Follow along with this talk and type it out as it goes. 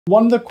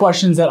One of the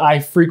questions that I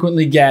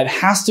frequently get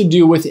has to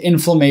do with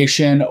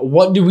inflammation.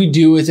 What do we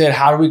do with it?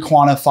 How do we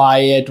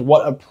quantify it?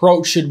 What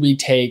approach should we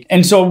take?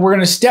 And so we're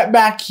going to step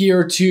back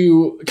here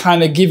to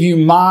kind of give you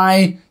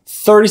my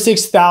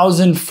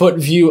 36,000 foot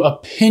view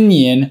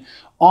opinion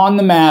on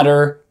the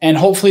matter. And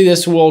hopefully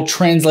this will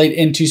translate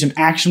into some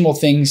actionable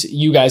things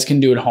you guys can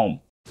do at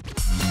home.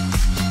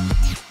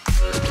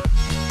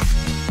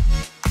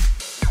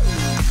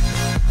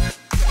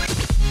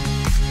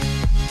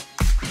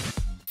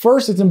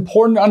 First, it's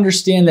important to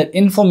understand that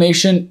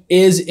inflammation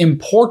is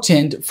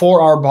important for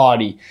our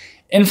body.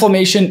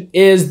 Inflammation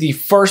is the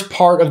first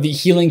part of the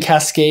healing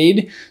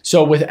cascade.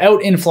 So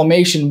without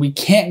inflammation, we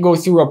can't go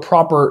through a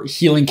proper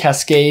healing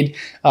cascade,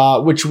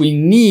 which we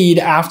need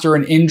after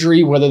an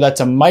injury, whether that's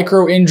a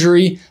micro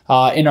injury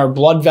in our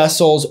blood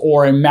vessels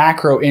or a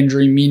macro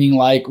injury, meaning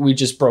like we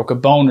just broke a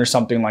bone or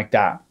something like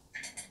that.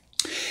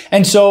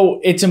 And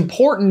so it's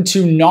important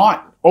to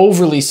not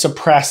overly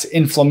suppress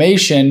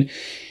inflammation,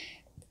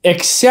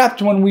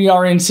 except when we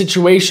are in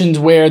situations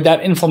where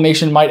that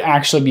inflammation might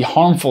actually be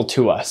harmful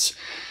to us.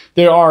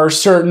 There are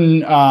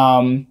certain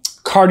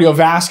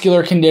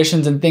cardiovascular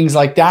conditions and things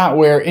like that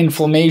where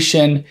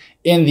inflammation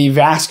in the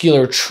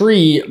vascular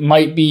tree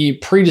might be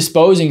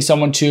predisposing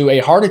someone to a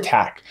heart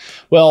attack.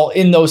 Well,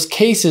 in those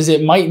cases,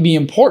 it might be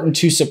important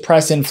to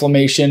suppress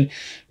inflammation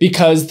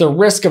because the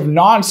risk of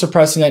not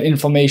suppressing that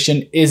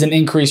inflammation is an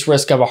increased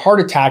risk of a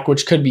heart attack,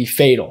 which could be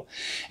fatal.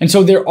 And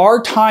so there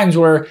are times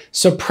where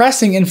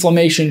suppressing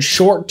inflammation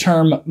short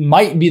term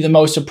might be the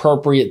most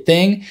appropriate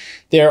thing.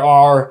 There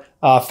are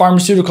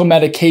pharmaceutical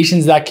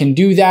medications that can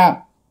do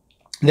that.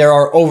 There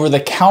are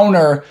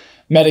over-the-counter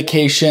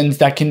medications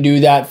that can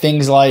do that,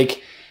 things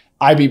like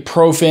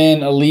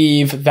Ibuprofen,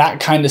 Aleve, that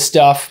kind of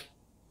stuff.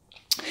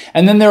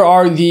 And then there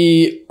are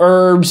the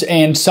herbs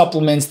and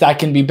supplements that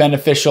can be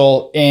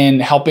beneficial in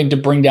helping to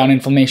bring down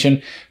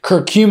inflammation,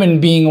 curcumin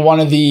being one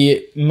of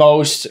the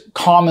most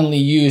commonly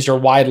used or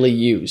widely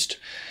used.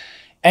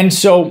 And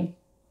so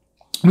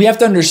we have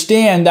to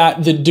understand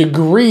that the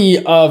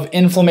degree of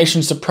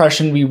inflammation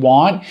suppression we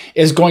want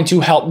is going to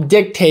help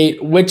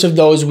dictate which of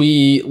those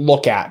we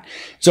look at.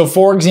 So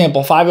for example,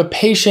 if I have a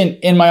patient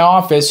in my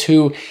office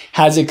who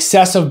has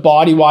excessive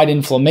body-wide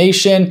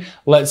inflammation,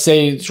 let's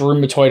say it's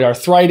rheumatoid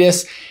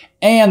arthritis,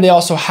 and they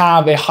also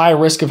have a high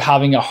risk of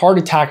having a heart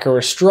attack or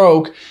a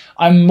stroke,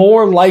 I'm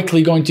more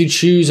likely going to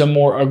choose a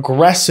more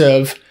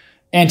aggressive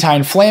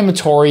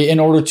anti-inflammatory in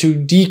order to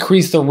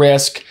decrease the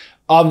risk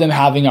of them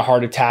having a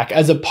heart attack,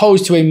 as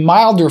opposed to a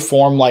milder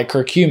form like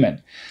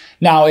curcumin.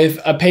 Now, if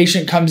a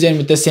patient comes in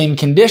with the same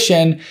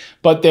condition,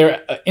 but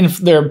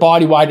their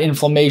body-wide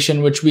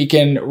inflammation, which we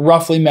can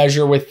roughly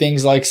measure with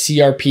things like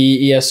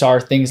CRP,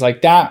 ESR, things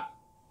like that,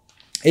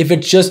 if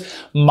it's just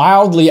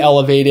mildly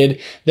elevated,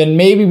 then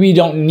maybe we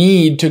don't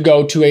need to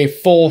go to a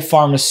full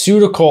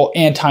pharmaceutical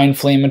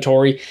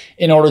anti-inflammatory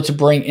in order to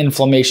bring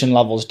inflammation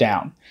levels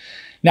down.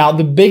 Now,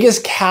 the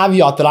biggest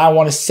caveat that I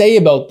want to say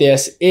about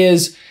this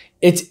is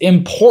it's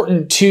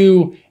important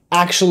to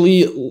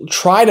actually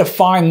try to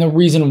find the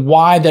reason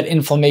why that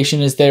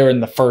inflammation is there in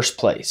the first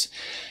place.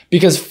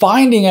 Because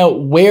finding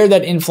out where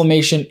that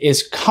inflammation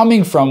is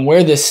coming from,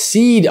 where the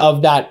seed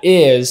of that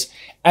is,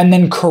 and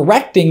then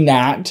correcting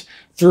that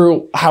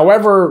through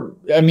however,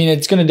 I mean,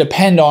 it's going to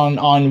depend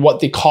on what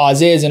the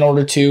cause is in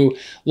order to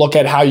look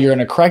at how you're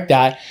going to correct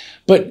that.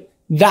 But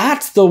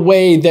that's the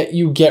way that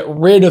you get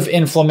rid of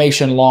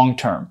inflammation long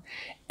term.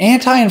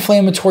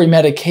 Anti-inflammatory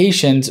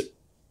medications,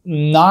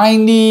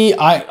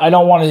 I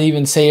don't want to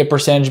even say a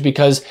percentage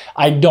because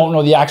I don't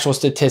know the actual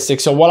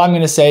statistics. So what I'm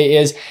going to say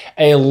is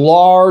a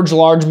large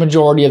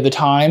majority of the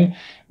time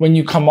when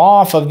you come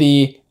off of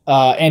the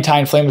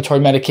anti-inflammatory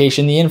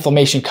medication, the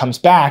inflammation comes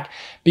back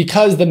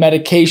because the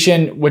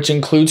medication, which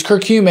includes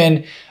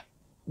curcumin,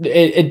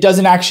 it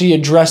doesn't actually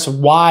address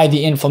why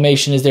the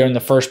inflammation is there in the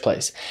first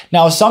place.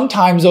 Now,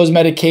 sometimes those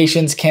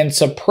medications can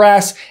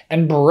suppress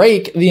and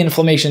break the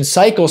inflammation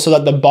cycle so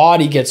that the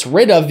body gets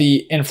rid of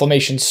the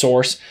inflammation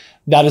source.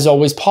 That is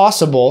always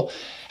possible.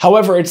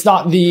 However, it's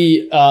not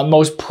the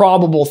most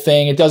probable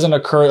thing. It doesn't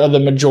occur the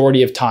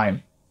majority of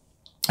time.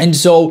 And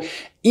so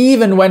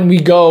even when we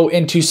go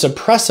into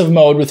suppressive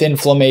mode with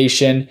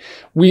inflammation,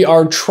 we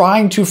are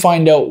trying to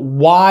find out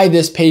why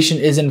this patient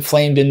is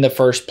inflamed in the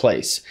first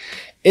place.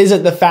 Is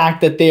it the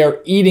fact that they are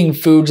eating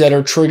foods that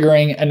are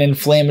triggering an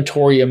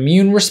inflammatory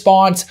immune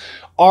response?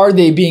 Are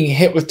they being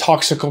hit with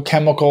toxic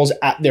chemicals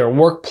at their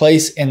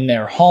workplace, in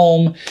their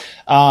home?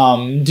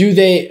 Do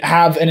they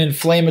have an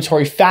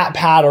inflammatory fat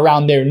pad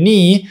around their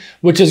knee,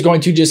 which is going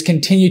to just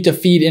continue to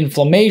feed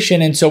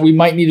inflammation? And so we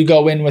might need to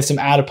go in with some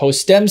adipose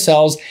stem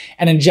cells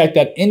and inject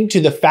that into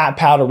the fat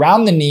pad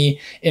around the knee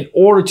in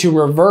order to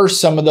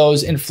reverse some of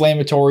those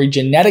inflammatory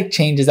genetic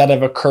changes that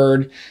have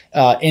occurred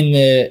in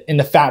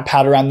the fat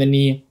pad around the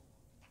knee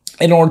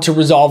in order to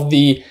resolve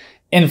the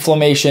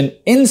inflammation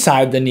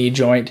inside the knee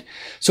joint.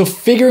 So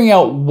figuring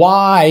out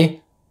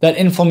why that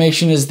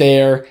inflammation is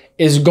there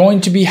is going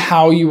to be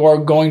how you are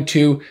going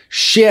to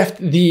shift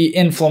the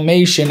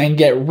inflammation and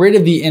get rid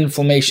of the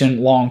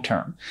inflammation long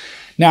term.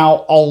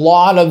 Now, a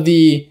lot of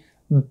the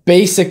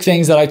basic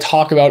things that I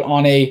talk about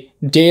on a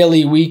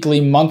daily, weekly,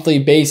 monthly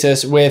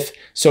basis with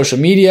social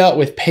media,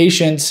 with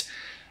patients,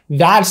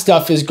 that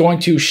stuff is going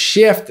to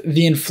shift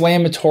the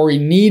inflammatory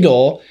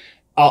needle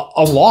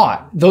a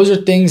lot. Those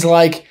are things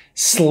like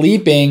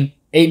sleeping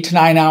 8 to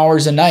 9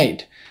 hours a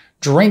night,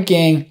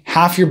 drinking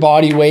half your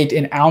body weight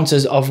in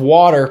ounces of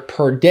water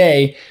per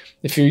day.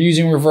 If you're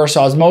using reverse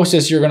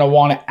osmosis, you're going to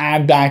want to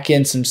add back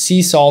in some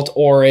sea salt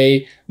or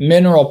a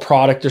mineral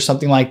product or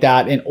something like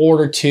that in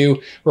order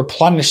to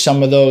replenish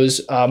some of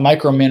those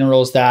micro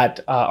minerals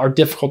that are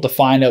difficult to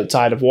find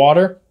outside of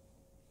water.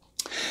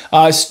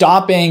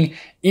 Stopping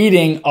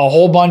eating a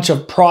whole bunch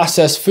of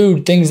processed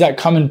food, things that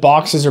come in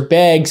boxes or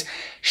bags,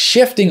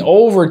 shifting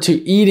over to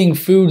eating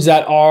foods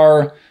that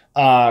are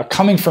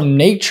coming from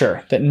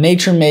nature, that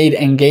nature made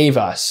and gave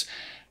us.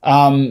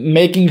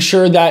 Making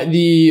sure that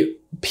the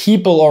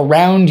people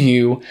around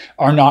you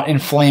are not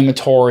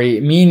inflammatory,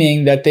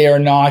 meaning that they are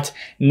not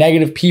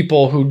negative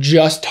people who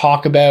just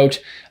talk about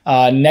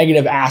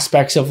negative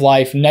aspects of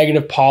life,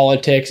 negative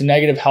politics,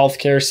 negative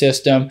healthcare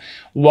system,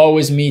 woe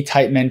is me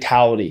type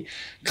mentality.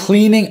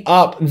 Cleaning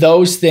up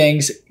those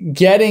things,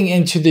 getting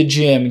into the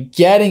gym,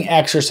 getting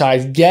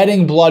exercise,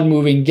 getting blood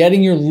moving,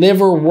 getting your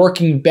liver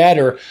working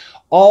better.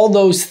 All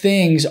those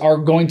things are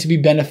going to be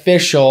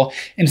beneficial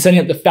in setting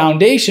up the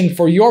foundation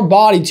for your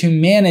body to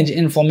manage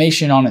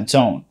inflammation on its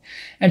own.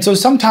 And so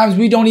sometimes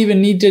we don't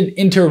even need to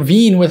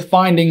intervene with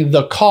finding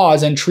the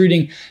cause and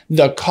treating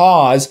the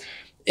cause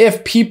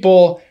if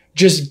people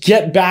just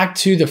get back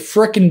to the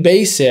frickin'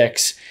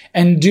 basics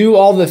and do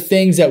all the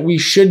things that we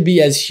should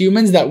be as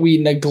humans that we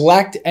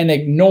neglect and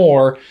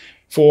ignore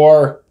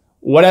for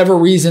whatever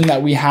reason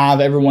that we have.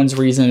 Everyone's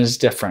reason is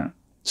different.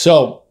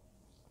 So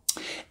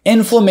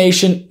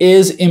inflammation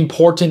is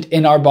important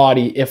in our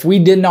body. If we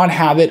did not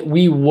have it,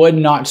 we would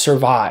not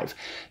survive.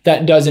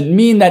 That doesn't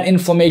mean that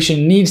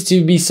inflammation needs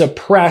to be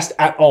suppressed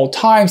at all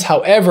times.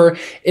 However,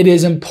 it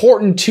is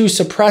important to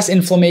suppress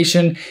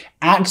inflammation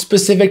at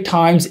specific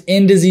times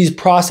in disease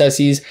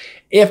processes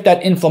if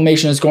that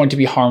inflammation is going to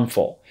be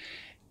harmful.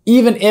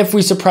 Even if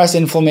we suppress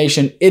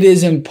inflammation, it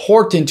is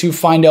important to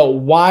find out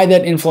why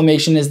that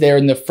inflammation is there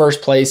in the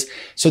first place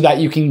so that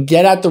you can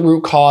get at the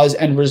root cause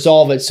and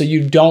resolve it so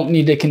you don't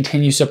need to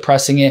continue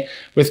suppressing it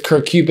with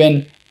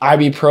curcumin,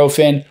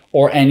 ibuprofen,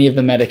 or any of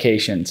the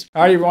medications.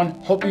 All right, everyone.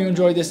 Hope you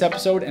enjoyed this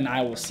episode, and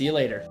I will see you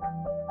later.